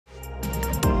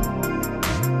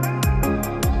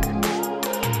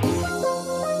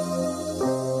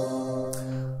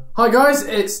Hi guys,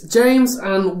 it's James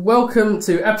and welcome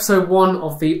to episode 1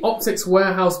 of the Optics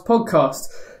Warehouse podcast.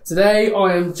 Today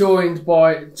I am joined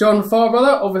by John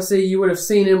Farbrother. Obviously you would have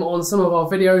seen him on some of our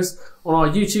videos on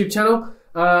our YouTube channel,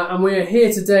 and we're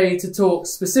here today to talk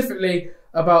specifically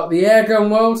about the airgun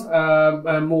world,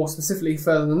 and more specifically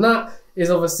further than that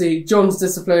is obviously John's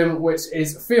discipline, which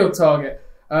is field target.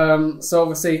 So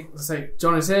obviously, let's say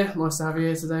John is here. Nice to have you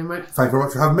here today, mate. Thank you very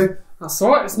much for having me. That's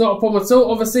all right. It's not a problem at all.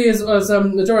 Obviously, as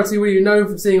majority of you know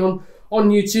from seeing on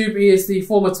YouTube, he is the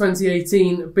former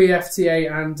 2018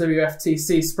 BFTA and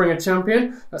WFTC Springer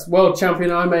Champion. That's world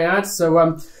champion, I may add.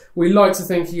 So we like to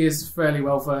think he is fairly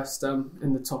well versed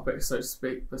in the topic, so to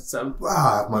speak. But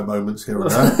I have my moments here and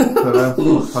there. But,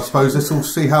 I suppose this will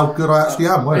see how good I actually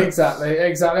am, won't it? Exactly.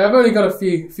 I've only got a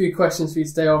few questions for you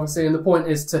today, obviously, and the point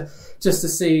is to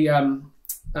see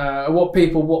what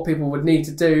people would need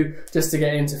to do just to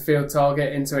get into field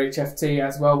target, into HFT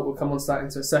as well. We'll come on to that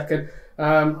into a second,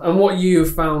 and what you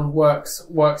have found works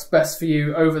best for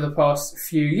you over the past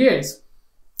few years.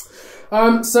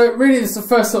 So really, this is the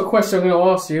first sort of question I'm going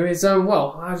to ask you is,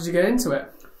 well, how did you get into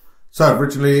it? So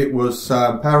originally it was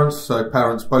parents. So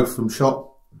parents both from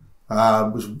shop.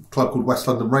 It was a club called West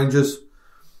London Rangers.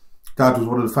 Dad was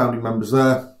one of the founding members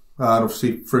there. And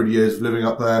obviously, through the years of living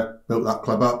up there, built that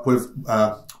club up with,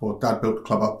 or Dad built the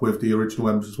club up with the original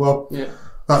members as well. Yeah,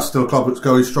 that's still a club that's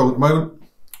going strong at the moment.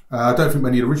 I don't think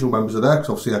many of the original members are there because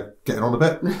obviously they're getting on a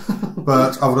bit.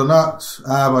 But other than that,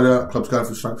 I know that club's going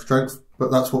from strength to strength.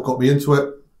 But that's what got me into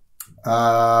it.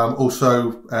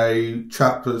 Also, a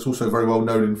chap that's also very well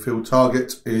known in field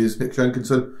target is Nick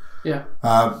Jenkinson. Yeah,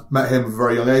 met him at a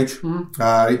very young age.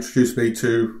 He introduced me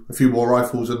to a few more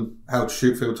rifles and how to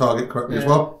shoot field target correctly as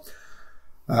well.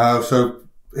 So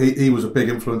he was a big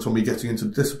influence on me getting into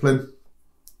the discipline.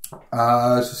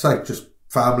 As I say, just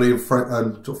family and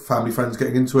family friends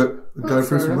getting into it and going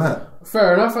through from there.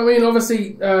 Fair enough. I mean,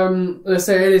 obviously, let's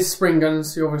say it is spring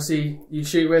guns. You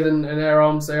shoot with, and air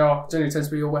arms. They generally tend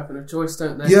to be your weapon of choice,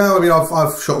 don't they? Yeah, I mean,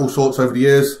 I've shot all sorts over the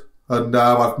years. And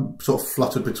I've sort of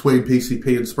fluttered between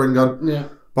PCP and spring gun. Yeah.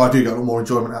 But I do get a lot more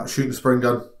enjoyment out of shooting the spring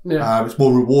gun. Yeah. It's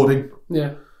more rewarding.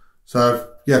 Yeah.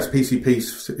 So, yes, PCP,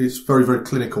 it's very, very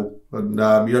clinical. And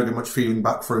you don't get much feeling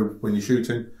back through when you're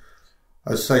shooting.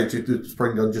 As I say, the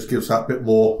spring gun just gives that bit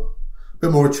more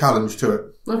a challenge to it.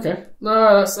 Okay.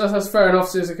 No, that's fair enough.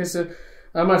 So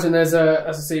I imagine there's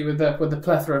as I see with the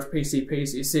plethora of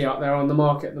PCPs that you see out there on the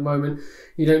market at the moment,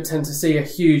 you don't tend to see a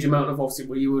huge amount of, obviously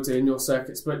what you will do in your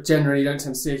circuits, but generally you don't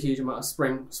tend to see a huge amount of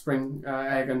spring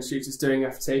airgun shooters doing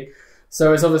FT.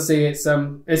 So it's obviously it's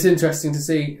interesting to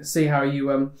see how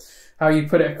you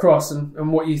put it across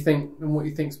and what you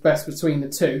think's best between the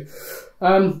two.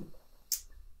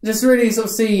 Just really sort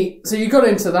of see, so you got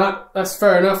into that. That's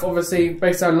fair enough. Obviously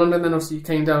based down in London, then obviously you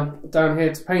came down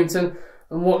here to Paynton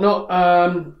and whatnot.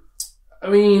 I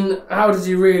mean, how did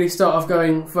you really start off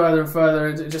going further and further?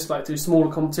 Is it just like through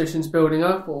smaller competitions building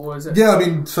up, or was it? Yeah, I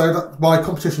mean, so my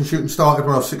competition shooting started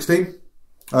when I was 16,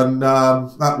 and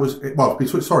that was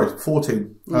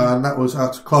 14, and that was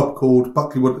at a club called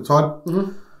Buckleywood at the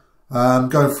time.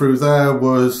 Going through there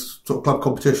was sort of club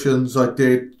competitions. I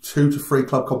did 2 to 3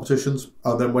 club competitions,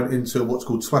 and then went into what's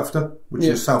called SWEFTA, which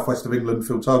is South West of England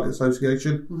Field Target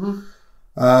Association.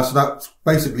 So that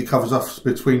basically covers us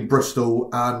between Bristol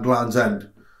and Land's End.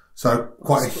 So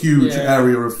quite a huge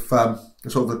area of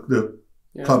sort of the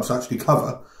clubs actually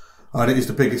cover. And it is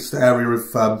the biggest area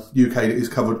of UK that is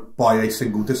covered by a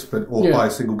single discipline or by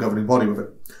a single governing body with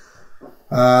it.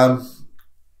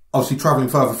 Obviously travelling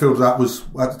further afield, that was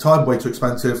at the time way too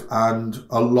expensive and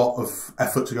a lot of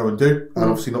effort to go and do. And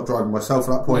obviously not driving myself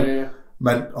at that point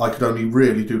meant I could only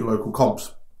really do the local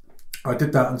comps. I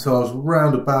did that until I was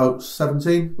around about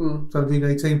 17,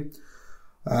 18.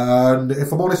 And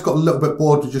if I'm honest, got a little bit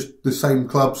bored with just the same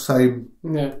club,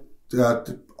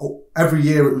 every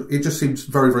year it just seems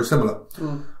very, very similar.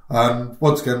 And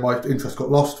once again, my interest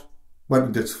got lost. Went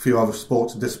and did a few other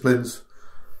sports and disciplines.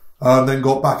 And then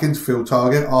got back into field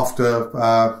target after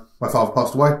my father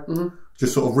passed away.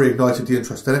 Just sort of reignited the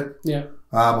interest in it. Yeah.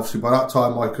 Obviously by that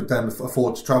time I could then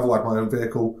afford to travel. I had my own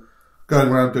vehicle. Going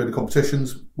around doing the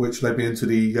competitions, which led me into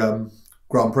the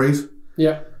Grand Prix.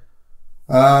 Yeah.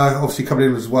 Obviously coming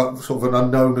in as well, sort of an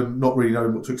unknown and not really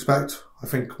knowing what to expect. I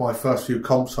think my first few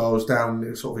comps I was down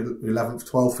in sort of 11th,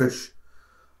 12th-ish.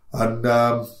 And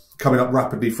coming up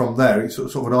rapidly from there, it's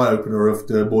sort of an eye-opener of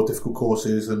the more difficult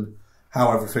courses and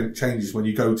how everything changes when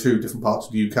you go to different parts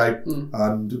of the UK.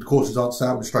 And the courses aren't set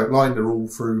out in a straight line. They're all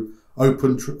through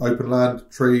open land,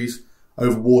 trees,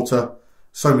 over water.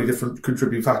 So many different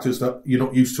contributing factors that you're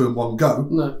not used to in one go.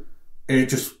 No.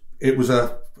 It was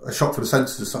a shock for the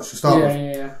senses as such to start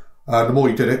with. And the more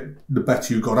you did it, the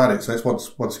better you got at it. So it's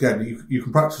once again, you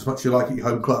can practice as much as you like at your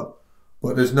home club,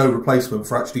 but there's no replacement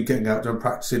for actually getting out there and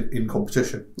practicing in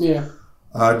competition. Yeah.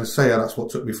 And so yeah, that's what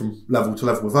took me from level to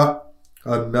level with that.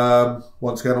 And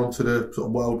once again, onto the sort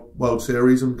of World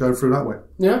Series and go through that way.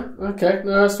 Yeah, okay,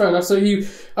 no, that's fair enough. So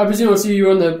I presume obviously you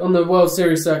were on the World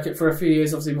Series circuit for a few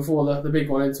years, obviously before the big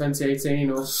one in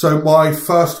 2018, or so my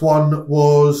first one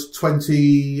was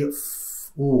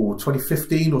 2015 or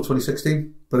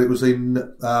 2016, but it was in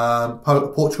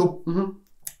Portugal. Mm-hmm.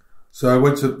 So I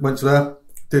went to there,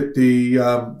 did the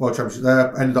World Championship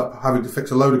there. Ended up having to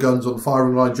fix a load of guns on the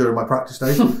firing line during my practice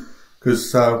days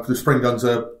because the spring guns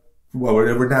are. Well,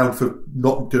 they're renowned for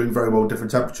not doing very well in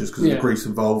different temperatures because of the grease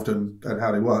involved and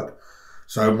how they work.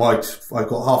 So I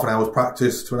got half an hour's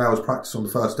practice to an hour's practice on the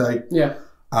first day. Yeah.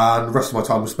 And the rest of my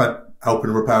time was spent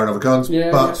helping repairing other guns.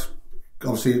 Yeah, but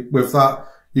obviously with that,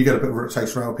 you get a bit of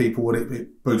rotation around people and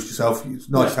it boosts yourself. It's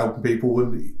nice helping people,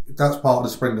 and that's part of the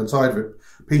spring gun side of it.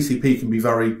 PCP can be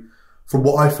very, from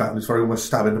what I found, it's very almost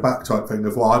stab in the back type thing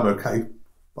of, well, I'm okay.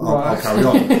 I'll carry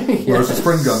on. Whereas the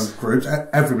spring gun groups,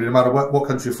 everybody, no matter what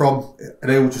country you're from,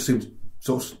 they all just seem to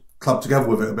sort of club together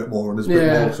with it a bit more, and there's a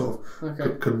bit more sort of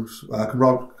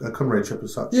comradeship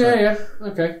as such. Yeah,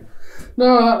 okay.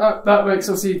 No, that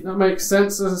makes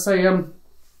sense. As I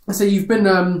say, you've been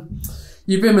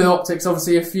with optics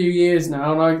obviously a few years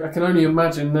now, and I can only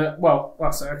imagine that. Well, I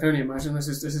can only imagine. This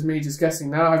is me just guessing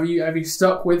now. Have you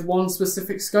stuck with one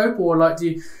specific scope, or like do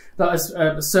you? That is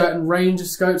a certain range of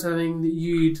scopes, anything that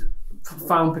you'd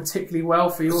found particularly well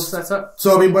for your setup?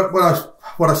 So, I mean,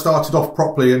 when I started off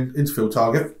properly into field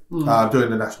target, doing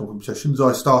the national competitions,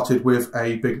 I started with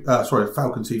a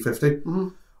Falcon T50. Mm-hmm.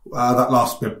 That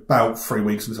lasted about 3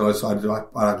 weeks until I decided I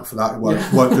had enough of that. It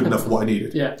weren't good enough for what I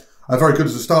needed. Yeah. Very good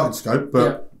as a starting scope,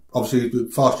 but obviously the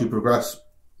faster you progress,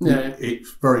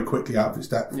 it's very quickly out of its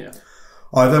depth. Yeah.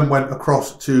 I then went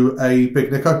across to a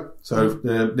big Nico, so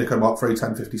the Nico Mark III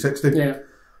 1050-60. Yeah.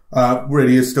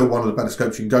 Really is still one of the better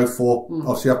scopes you can go for.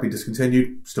 Obviously, happily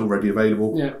discontinued, still ready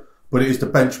available. Yeah. But it is the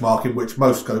benchmark in which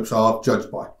most scopes are judged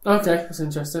by. Okay, that's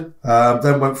interesting.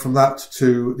 Then went from that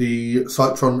to the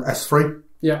Cytron S3.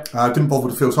 Yeah. Didn't bother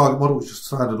with the field target model, it was just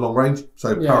standard long range.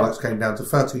 So parallax came down to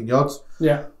 13 yards.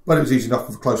 Yeah. But it was easy enough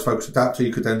with a close focus adapter,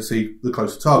 you could then see the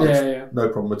closer targets. Yeah. No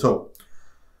problem at all.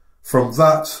 From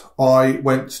that, I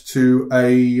went to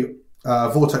a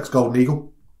Vortex Golden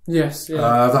Eagle. Yes,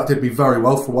 yeah. That did me very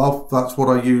well for a while. That's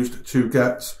what I used to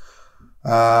get.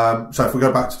 So if we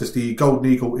go back to this, the Golden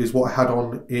Eagle is what I had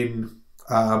on in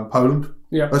Poland.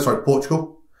 Yeah.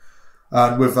 Portugal.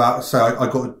 And with that, I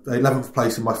got 11th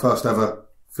place in my first ever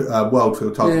world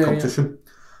field target competition.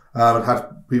 And had,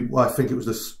 I think it was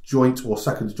the joint or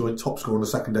second joint top score on the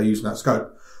second day using that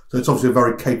scope. So it's obviously a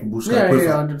very capable scope. Yeah,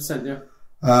 100%, yeah.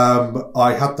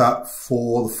 I had that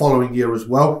for the following year as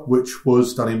well, which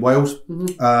was done in Wales.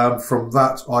 Mm-hmm. From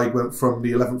that, I went from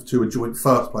the 11th to a joint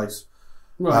first place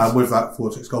with that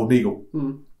Vortex Golden Eagle.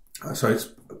 So it's,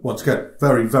 once again,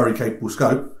 very, very capable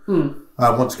scope.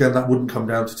 Once again, that wouldn't come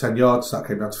down to 10 yards, that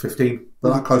came down to 15,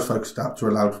 but that close focus adapter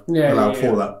allowed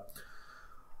for that.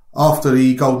 After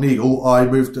the Golden Eagle, I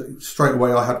moved straight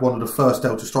away. I had one of the first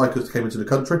Delta Strikers that came into the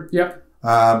country. Yeah.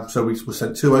 So we were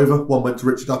sent 2 over. One went to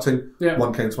Richard Gutting,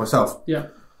 one came to myself. Yeah.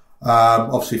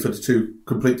 Obviously for the 2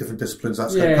 complete different disciplines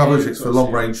that scope covers. It's for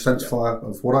long range centerfire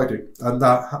of what I do. And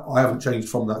that I haven't changed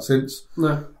from that since.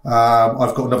 No.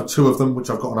 I've got another 2 of them, which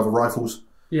I've got on other rifles.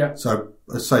 Yeah. So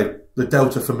as I say, the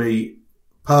Delta for me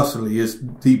personally is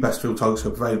the best field target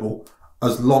scope available,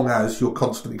 as long as you're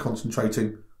constantly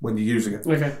concentrating when you're using it.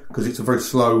 Okay. Because it's a very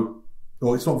slow,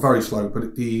 or it's not very slow,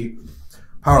 but the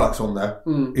parallax on there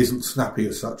isn't snappy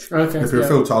as such. Okay. If you're a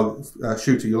field target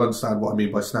shooter, you'll understand what I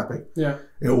mean by snapping. Yeah.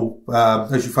 It'll,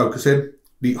 as you focus in,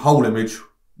 the whole image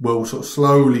will sort of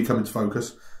slowly come into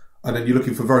focus, and then you're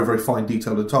looking for very, very fine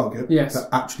detail of the target that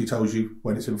actually tells you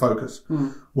when it's in focus.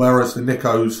 Whereas the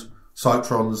Nikos,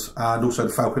 Cytrons, and also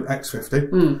the Falcon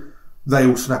X50, they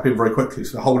all snap in very quickly.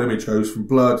 So the whole image goes from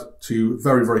blurred to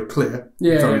very, very clear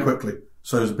very quickly.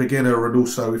 So as a beginner, and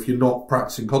also if you're not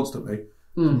practicing constantly,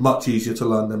 much easier to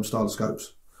learn them style of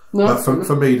scopes. No, but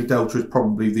for me, the Delta is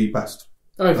probably the best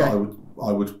that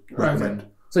I would recommend. Okay.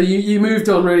 So you moved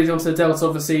on really onto the Delta,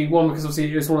 obviously, one, because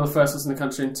obviously it was one of the first ones in the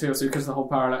country, and 2, obviously, because the whole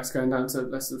parallax going down to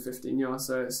less than 15 yards.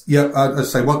 So it's... Yeah,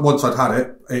 as I say, once I'd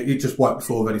had it just wiped the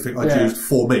floor of anything I'd used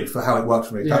for me, for how it works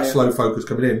for me. That slow focus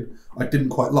coming in, I didn't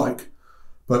quite like,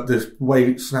 but the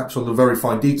way it snaps on the very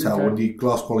fine detail and the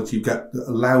glass quality you get that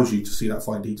allows you to see that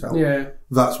fine detail,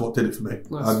 that's what did it for me.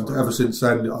 And ever since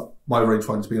then, my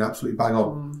rangefinding's been absolutely bang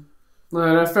on.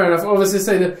 No, fair enough. Obviously,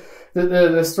 say that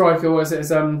the striker was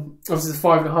obviously the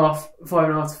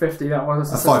 5.5 to 50. That one.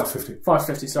 5 to 50. 5 to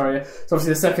 50. Sorry. Yeah. So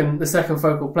obviously the second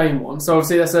focal plane one. So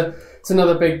obviously it's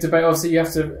another big debate. Obviously you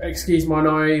have to excuse my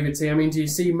naivety. I mean, do you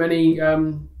see many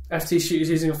FT shooters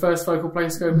using a first focal plane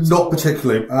scope? Not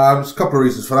particularly. There's a couple of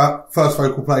reasons for that. First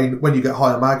focal plane, when you get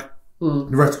higher mag, the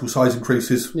reticle size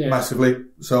increases massively.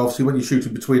 So obviously when you're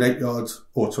shooting between 10 yards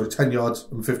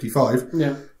and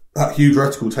 55, that huge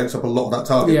reticle takes up a lot of that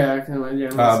target. Yeah, I can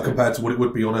imagine. Compared to what it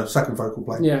would be on a second focal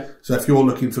plane. Yeah. So if you're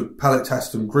looking for pellet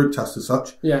test and group test as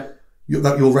such,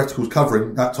 your reticle's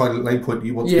covering that tiny little aim point that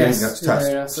you want to be aiming at to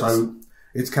test. So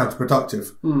it's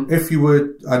counterproductive. If you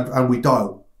would, and we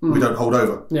dial, we don't hold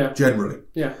over generally.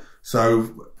 Yeah.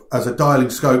 So as a dialing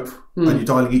scope, and you're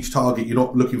dialing each target, you're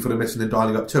not looking for the miss and then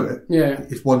dialing up to it. Yeah.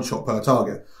 It's one shot per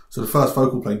target. So the first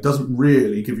focal plane doesn't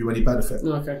really give you any benefit.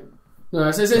 Okay. No,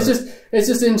 it's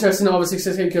just interesting. Obviously,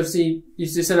 because I think obviously you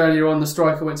said earlier on the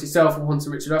striker went to yourself and one to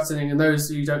Richard Utting, and those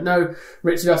who don't know,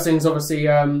 Richard Utting's obviously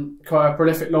quite a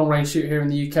prolific long range shooter here in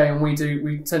the UK, and we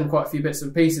send quite a few bits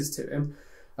and pieces to him,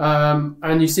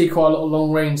 and you see quite a lot of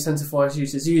long range centre-fire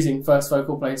shooters using first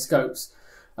focal plane scopes,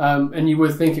 and you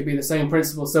would think it'd be the same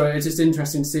principle. So it's just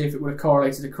interesting to see if it would have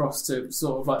correlated across to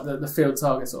sort of like the field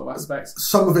target sort of aspects.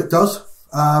 Some of it does.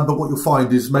 But what you'll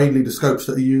find is mainly the scopes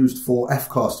that are used for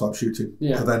F-class type shooting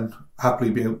are then happily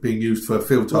being used for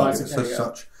field targets as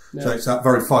such. Yeah. So it's that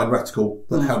very fine reticle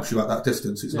that helps you at that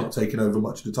distance. It's not taking over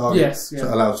much of the target. So it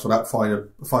allows for that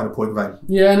finer point of aim.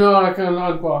 Yeah, no, I can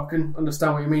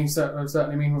understand what you mean. I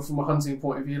certainly mean from a hunting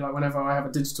point of view. Like whenever I have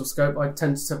a digital scope, I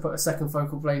tend to put a second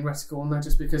focal plane reticle on there,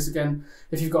 just because again,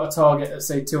 if you've got a target that's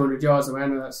say 200 yards away, I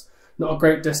know that's not a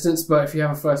great distance, but if you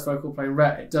have a first focal plane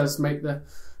ret, it does make the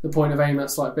point of aim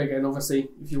that slightly bigger, and obviously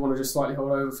if you want to just slightly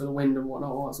hold over for the wind and whatnot,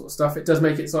 all that sort of stuff, it does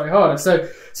make it slightly harder. So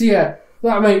yeah,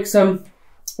 that makes sense.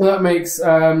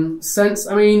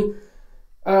 I mean,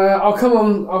 I'll come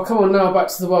on now back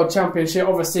to the World Championship.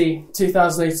 Obviously,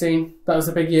 2018, that was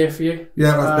a big year for you.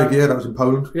 Yeah, that was a big year. That was in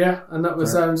Poland. Yeah, and that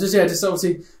was just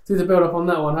obviously through the build up on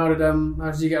that one. How did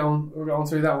you get on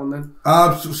through that one then?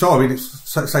 So I mean,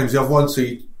 it's the same as the other one. So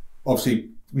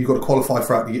obviously you've got to qualify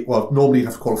throughout the year. Well, normally you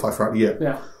have to qualify throughout the year.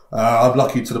 Yeah. I'm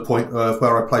lucky to the point of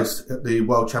where I placed at the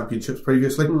World Championships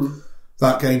previously.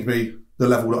 That gained me the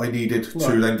level that I needed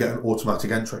to then get an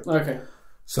automatic entry. Okay.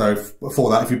 So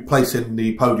before that, if you place in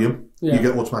the podium, you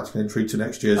get automatic entry to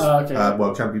next year's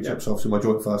World Championships. So obviously my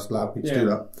joint first allowed me to do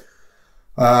that.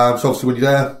 So obviously when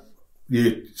you're there,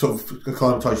 you sort of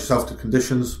acclimatise yourself to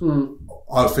conditions.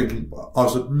 I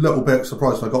was a little bit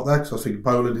surprised when I got there, because I was thinking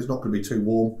Poland is not going to be too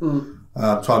warm.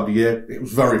 Time of the year, it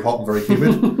was very hot and very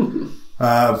humid.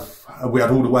 We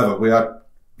had all the weather. We had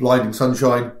blinding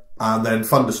sunshine and then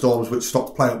thunderstorms, which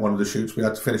stopped play at one of the shoots. We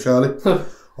had to finish early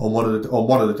on one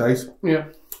of the days. Yeah.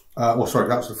 Well, sorry,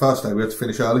 that was the first day. We had to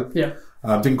finish early. Yeah.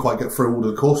 Didn't quite get through all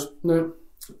of the course. No.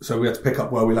 So we had to pick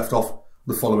up where we left off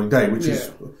the following day, which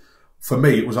is, for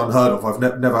me, it was unheard of. I've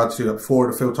never had to do that before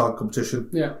in a field target competition.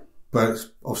 Yeah. But it's,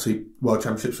 obviously, World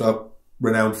Championships are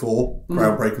renowned for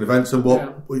groundbreaking events, and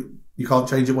you can't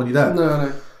change it when you're there.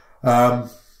 No.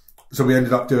 So we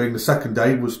ended up doing the second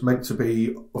day, was meant to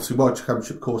be, obviously World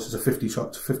Championship courses are 50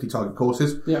 target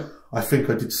courses. Yeah. I think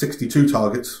I did 62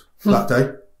 targets that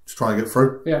day to try and get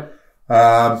through. Yeah.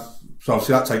 So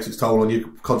obviously that takes its toll on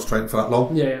you concentrating for that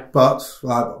long. Yeah. But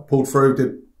I pulled through,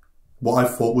 did what I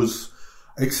thought was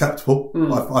acceptable.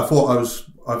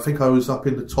 I think I was up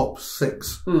in the top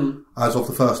 6 as of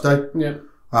the first day. Yeah.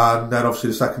 And then obviously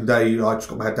the second day, I just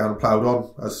got my head down and ploughed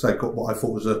on. As I say, got what I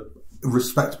thought was a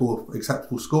respectable,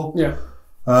 acceptable score. Yeah.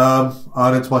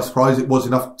 And then to my surprise, it was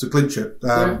enough to clinch it.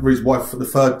 The reason why for the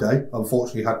third day,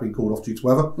 unfortunately, had been called off due to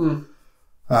weather.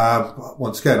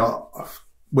 Once again,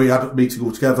 we had a meeting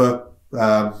all together,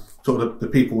 sort of the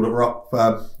people that were up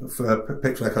for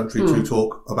pick for their country to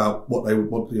talk about what they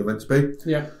would want the event to be.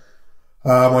 Yeah.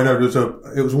 I know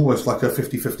it was almost like a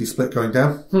 50-50 split going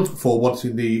down for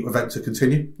wanting the event to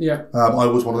continue. Yeah. I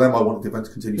was one of them. I wanted the event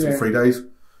to continue for 3 days.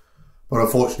 But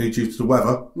unfortunately, due to the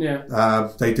weather,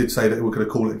 they did say that they were going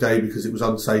to call it a day because it was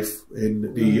unsafe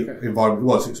in the environment it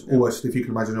was. It's almost, if you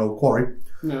can imagine an old quarry,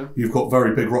 you've got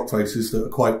very big rock faces that are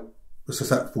quite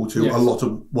susceptible to a lot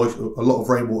of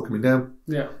rainwater coming down.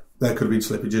 Yeah. There could have been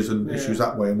slippages and issues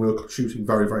that way, and we were shooting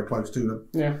very, very close to them.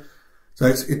 Yeah. So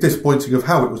it's disappointing of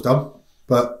how it was done,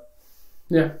 but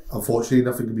unfortunately,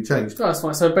 nothing can be changed. Oh, that's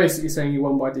fine. So basically, saying you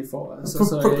won by default. Pretty much.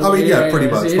 But I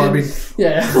mean,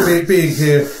 being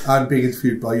here and being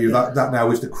interviewed by you, that now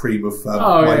is the cream of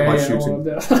my shooting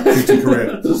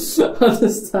career. I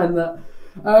understand that.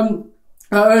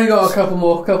 I only got a couple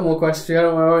more questions. I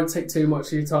won't take too much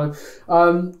of your time.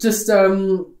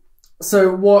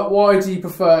 So why do you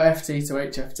prefer FT to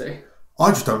HFT? I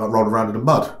just don't like rolling around in the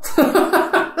mud.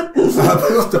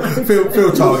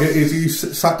 Field target is you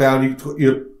sat down,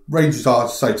 your ranges are,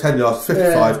 say, 10 yards,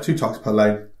 55, 2 targets per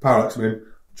lane, parallax them in,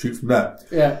 shoot from there.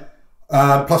 Yeah.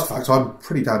 Plus the fact I'm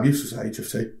pretty damn useless at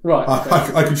HFT. Right.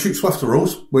 Okay. I can shoot swifter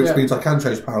rules, which means I can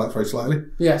change the parallax very slightly.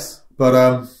 Yes.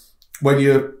 But when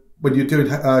you're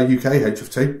doing UK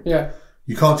HFT,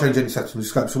 you can't change any settings in the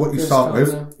scope. So what you start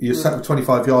with, you're set with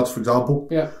 25 yards, for example.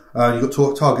 Yeah. You've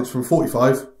got targets from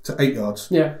 45 to 8 yards.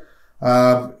 Yeah.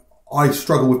 I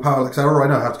struggle with parallax error. I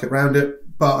know how to get around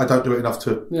it, but I don't do it enough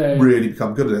to really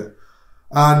become good at it.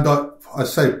 And I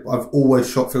say I've always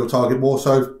shot field target more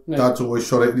so. Dad's always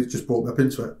shot it, and it's just brought me up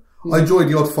into it. I enjoyed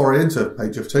the odd foray into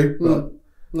HFT,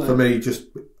 but for me,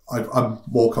 I'm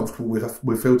more comfortable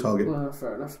with field target.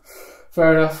 Fair enough.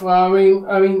 Fair enough. Well,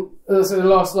 I mean, that's the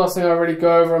last thing I really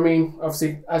go over. I mean,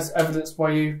 obviously, as evidenced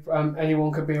by you,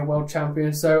 anyone could be a world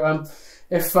champion. So,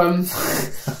 if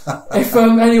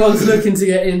anyone's looking to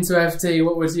get into FT,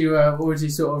 what would you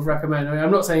sort of recommend? I mean,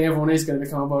 I'm not saying everyone is going to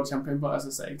become a world champion, but as I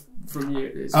say, from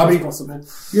you, it's possible.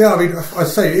 Yeah, I mean, I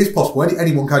say it is possible.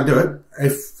 Anyone can do it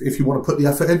if you want to put the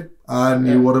effort in and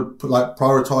you want to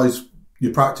prioritise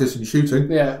your practice and shooting.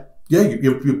 Yeah,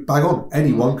 you bang on.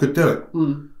 Anyone could do it.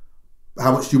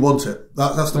 How much do you want it?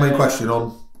 That's the main question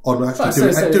on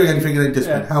actually doing anything in any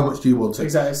discipline. How much do you want it?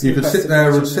 Exactly. You can sit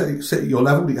there and sit at your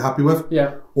level that you're happy with,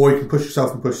 or you can push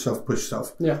yourself and push yourself and push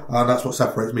yourself. Yeah, and that's what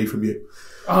separates me from you.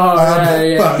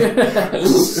 But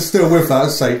still, with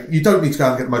that, say you don't need to go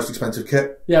out and get the most expensive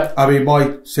kit. Yeah, I mean my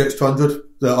CX200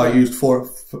 that I used for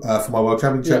my World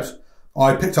Championships,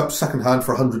 I picked up second hand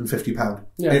for £150.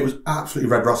 Yeah. It was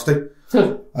absolutely red rusty.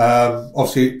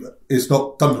 Obviously, it's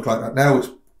not doesn't look like that now. It's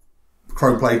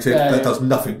chrome plated. That does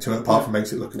nothing to it apart from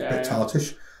makes it look a bit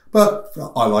tartish. But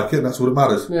I like it, and that's all that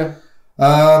matters. Yeah.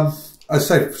 I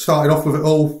say, starting off with it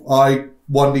all, I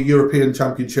won the European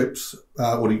Championships,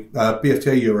 or the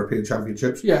BFTA European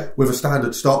Championships, with a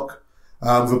standard stock,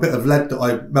 with a bit of lead that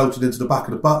I melted into the back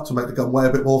of the butt to make the gun weigh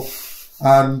a bit more,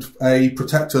 and a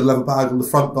protector leather bag on the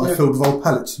front that I filled with old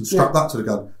pellets and strapped that to the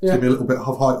gun to give me a little bit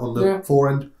of height on the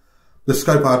forend. The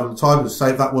scope I had on the time, as I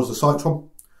say, that was the Cytron.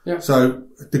 Yeah. So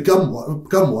the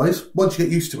gun-wise, once you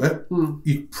get used to it,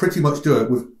 you pretty much do it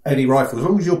with any rifle. As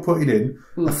long as you're putting in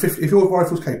if your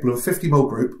rifle's capable of a 50mm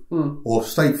group or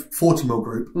say 40mm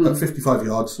group at 55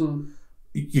 yards,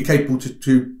 you're capable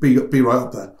to be right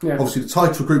up there. Yeah. Obviously, the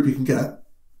tighter group you can get,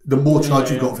 the more chance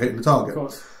you've got of hitting the target. Of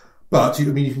course. But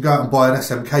you can go out and buy an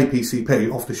SMK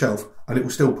PCP off the shelf, and it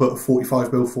will still put a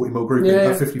 45mm, 40mm group in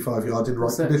at 55 yards in the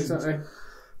right conditions. Exactly.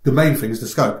 The main thing is the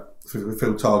scope. For the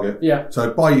field target. Yeah.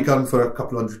 So buy your gun for a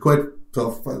couple of £100,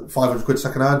 sort of 500 quid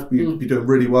second hand. You're doing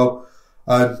really well,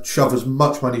 and shove as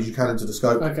much money as you can into the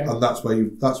scope, and that's where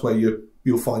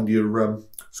you'll find your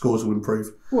scores will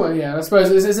improve. Well, yeah, I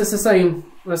suppose it's the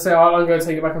same. Let's say I'm going to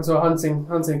take it back onto a hunting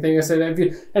thing. I say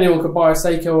if anyone could buy a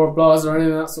Seiko or a Blaser or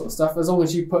any of that sort of stuff, as long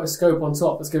as you put a scope on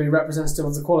top that's going to be representative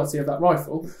of the quality of that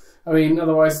rifle. I mean,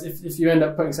 otherwise, if you end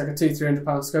up putting like a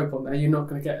 £200-300 scope on there, you're not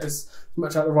going to get as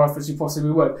much out of the rifle as you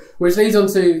possibly would. Which leads on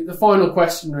to the final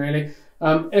question, really.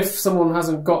 If someone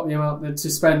hasn't got the amount to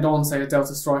spend on, say, a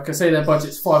Delta Striker, say their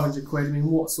budget's 500 quid, I mean,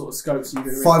 what sort of scopes are you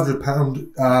doing?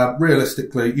 £500,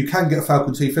 realistically, you can get a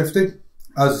Falcon T50.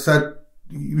 As I said,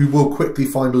 you will quickly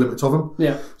find the limits of them.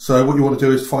 Yeah. So what you want to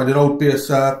do is find an old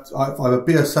BSA, either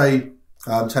BSA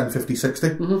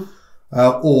 1050-60,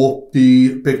 or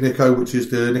the big Nico, which is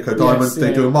the Nico Diamond. Yes,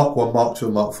 they do a Mark 1, Mark 2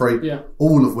 and Mark 3,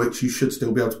 all of which you should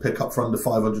still be able to pick up for under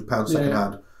 £500 second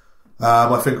hand.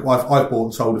 I think I've bought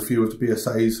and sold a few of the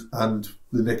BSAs and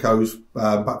the Nikos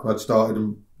back when I'd started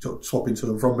and swapping to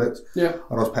them from bits. Yeah.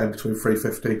 And I was paying between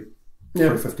 £350,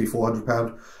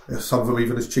 £400. Some of them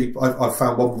even as cheap. I've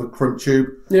found one with a crimp tube.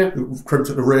 Yeah. Crimped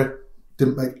at the rear.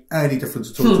 Didn't make any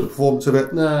difference at all to the performance of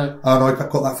it. No. And I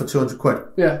got that for 200 quid.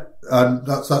 Yeah. And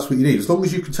that's what you need. As long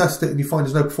as you can test it and you find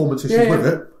there's no performance issues with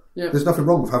it, there's nothing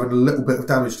wrong with having a little bit of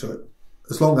damage to it.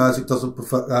 As long as it doesn't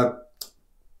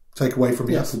take away from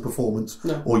the actual performance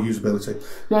or usability.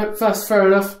 No, that's fair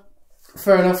enough.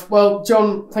 Fair enough. Well,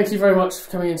 John, thank you very much for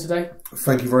coming in today.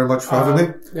 Thank you very much for having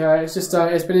me. Yeah, it's just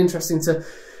it's been interesting to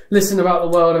listen about the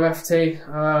world of FT.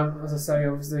 As I say,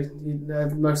 obviously,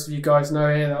 most of you guys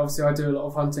know here that obviously I do a lot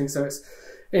of hunting, so it's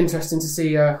interesting to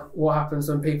see what happens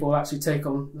when people actually take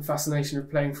on the fascination of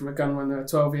playing from a gun when they're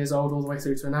 12 years old all the way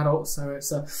through to an adult. So it's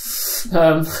so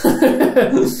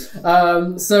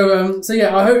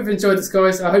yeah, I hope you've enjoyed this,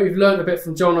 guys. I hope you've learned a bit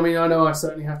from John. I mean, I know I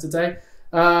certainly have today.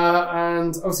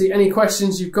 And obviously, any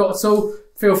questions you've got at all,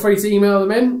 feel free to email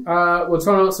them in. We'll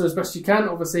try and answer as best you can.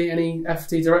 Obviously, any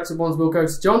FT directed ones will go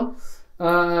to John.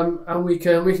 And we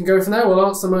can go from there. We'll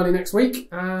answer them early next week,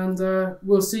 and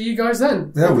we'll see you guys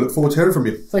then. Yeah, we look forward to hearing from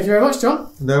you. Thank you very much,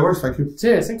 John. No worries, thank you.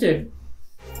 Cheers, thank you.